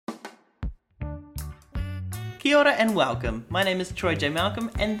Kia ora and welcome. My name is Troy J.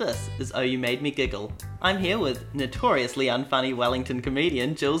 Malcolm and this is Oh You Made Me Giggle. I'm here with notoriously unfunny Wellington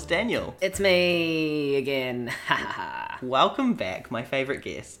comedian Jules Daniel. It's me again. Ha ha ha. Welcome back, my favourite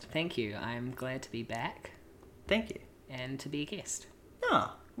guest. Thank you. I'm glad to be back Thank you. and to be a guest.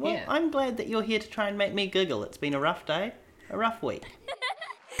 Ah, well, Yeah. I'm glad that you're here to try and make me giggle. It's been a rough day, a rough week.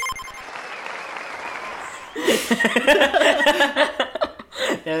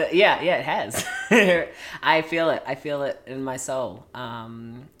 Yeah, it has. I feel it in my soul.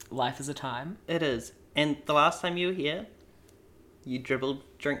 Life is a time. It is. And the last time you were here, you dribbled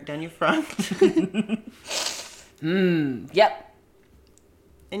drink down your front. Yep.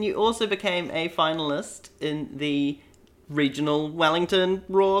 And you also became a finalist in the regional Wellington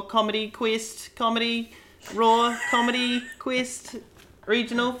Raw Comedy Quest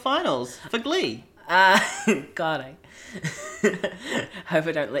regional finals for Glee. God, I hope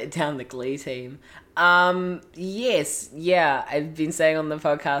I don't let down the Glee team. Yes, yeah, I've been saying on the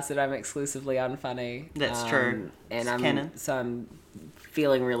podcast that I'm exclusively unfunny. That's true. And It's canon. I'm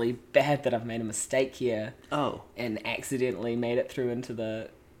feeling really bad that I've made a mistake here. Oh. And accidentally made it through into the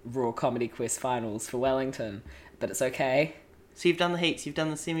Raw Comedy Quest finals for Wellington. But it's okay. So you've done the heats, you've done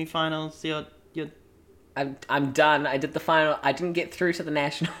the semi-finals, you're... I'm done. I did the final. I didn't get through to the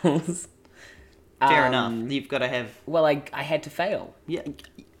nationals. Fair enough. You've got to have... Well, I had to fail. Yeah.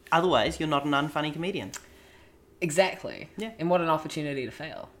 Otherwise, you're not an unfunny comedian. Exactly. Yeah. And what an opportunity to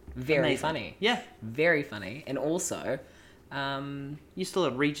fail. Very Amazing. funny. Yeah. Very funny. And also, You're still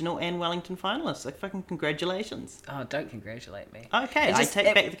a regional and Wellington finalist, so fucking congratulations. oh, don't congratulate me. Okay, It just- I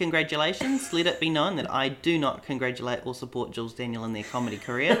take back the congratulations. Let it be known that I do not congratulate or support Jules Daniel in their comedy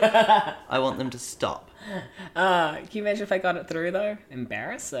career. I want them to stop. Can you imagine if I got it through, though?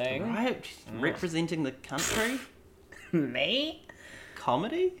 Embarrassing. Right? Representing the country? Me?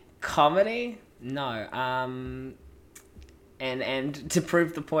 Comedy? Comedy? No. And to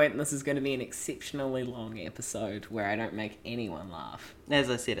prove the point, this is going to be an exceptionally long episode where I don't make anyone laugh.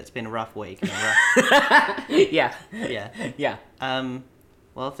 As I said, it's been a rough week. And a rough... Yeah. Yeah. Yeah.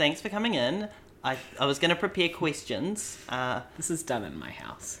 Well, thanks for coming in. I was going to prepare questions. This is done in my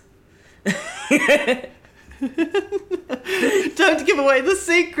house. Don't give away the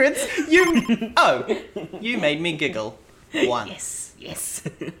secrets. You made me giggle. Once. Yes.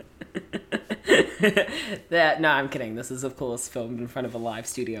 No, I'm kidding. This is, of course, filmed in front of a live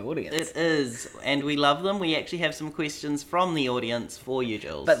studio audience. It is, and we love them. We actually have some questions from the audience for you,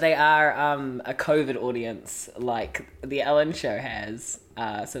 Jules. But they are a COVID audience, like the Ellen Show has.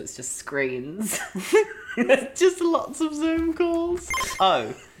 So it's just screens. It's just lots of Zoom calls.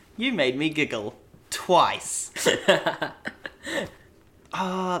 Oh, you made me giggle. Twice.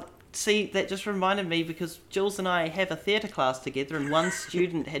 See, that just reminded me because Jules and I have a theatre class together and one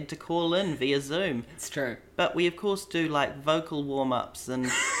student had to call in via Zoom. It's true. But we, of course, do, like, vocal warm-ups and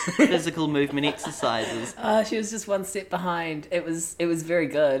physical movement exercises. She was just one step behind. It was very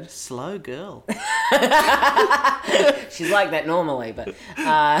good. Slow girl. She's like that normally, but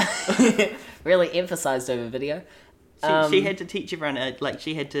really emphasised over video. She had to teach everyone,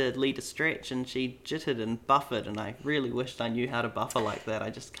 she had to lead a stretch and she jittered and buffered, and I really wished I knew how to buffer like that.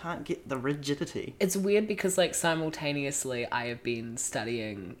 I just can't get the rigidity. It's weird because, like, simultaneously I have been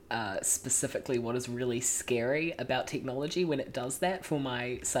studying specifically what is really scary about technology when it does that for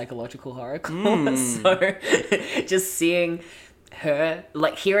my psychological horror course. So just seeing her,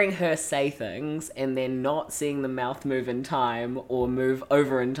 like, hearing her say things and then not seeing the mouth move in time or move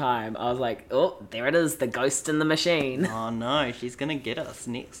over in time, I was like, oh, there it is, the ghost in the machine. Oh no, she's gonna get us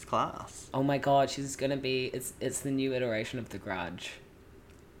next class. Oh my god, she's gonna be, it's the new iteration of The Grudge,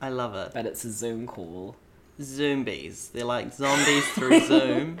 I love it. but it's a Zoom call. Zombies. They're like zombies through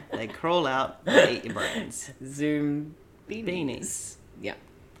Zoom. They crawl out, they eat your brains. Zoom Beanies. Yeah.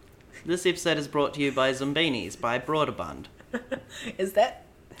 This episode is brought to you by Zombinis by Broderbund. Is that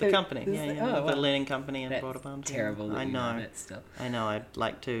The company. is Yeah, that- yeah. oh, the wow. learning company in That's Broderbund. terrible that I you know. that still. I know, I'd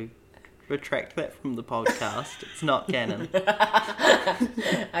like to retract that from the podcast. It's not canon.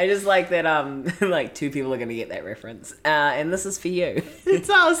 I just like that like two people are going to get that reference. And this is for you. It's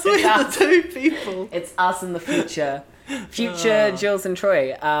us, we're the two people. It's us in the future. Future Jules and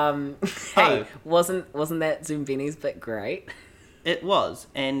Troy. Hey, wasn't that Zoom Benny's bit great? It was,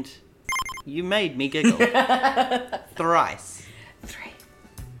 and you made me giggle. Thrice. 3.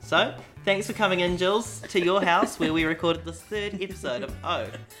 So, thanks for coming in, Jules, to your house where we recorded this third episode of Oh,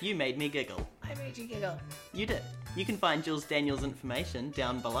 You Made Me Giggle. I made you giggle. You did. You can find Jules Daniels' information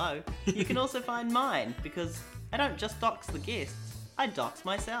down below. You can also find mine, because I don't just dox the guests, I dox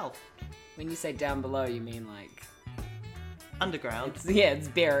myself. When you say down below, you mean like... Underground. It's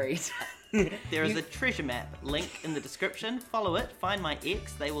buried. There is a treasure map link in the description. Follow it, find my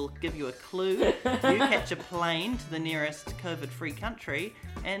ex, they will give you a clue. You catch a plane to the nearest COVID-free country,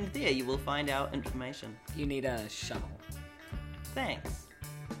 and there you will find out information. You need a shuttle. Thanks.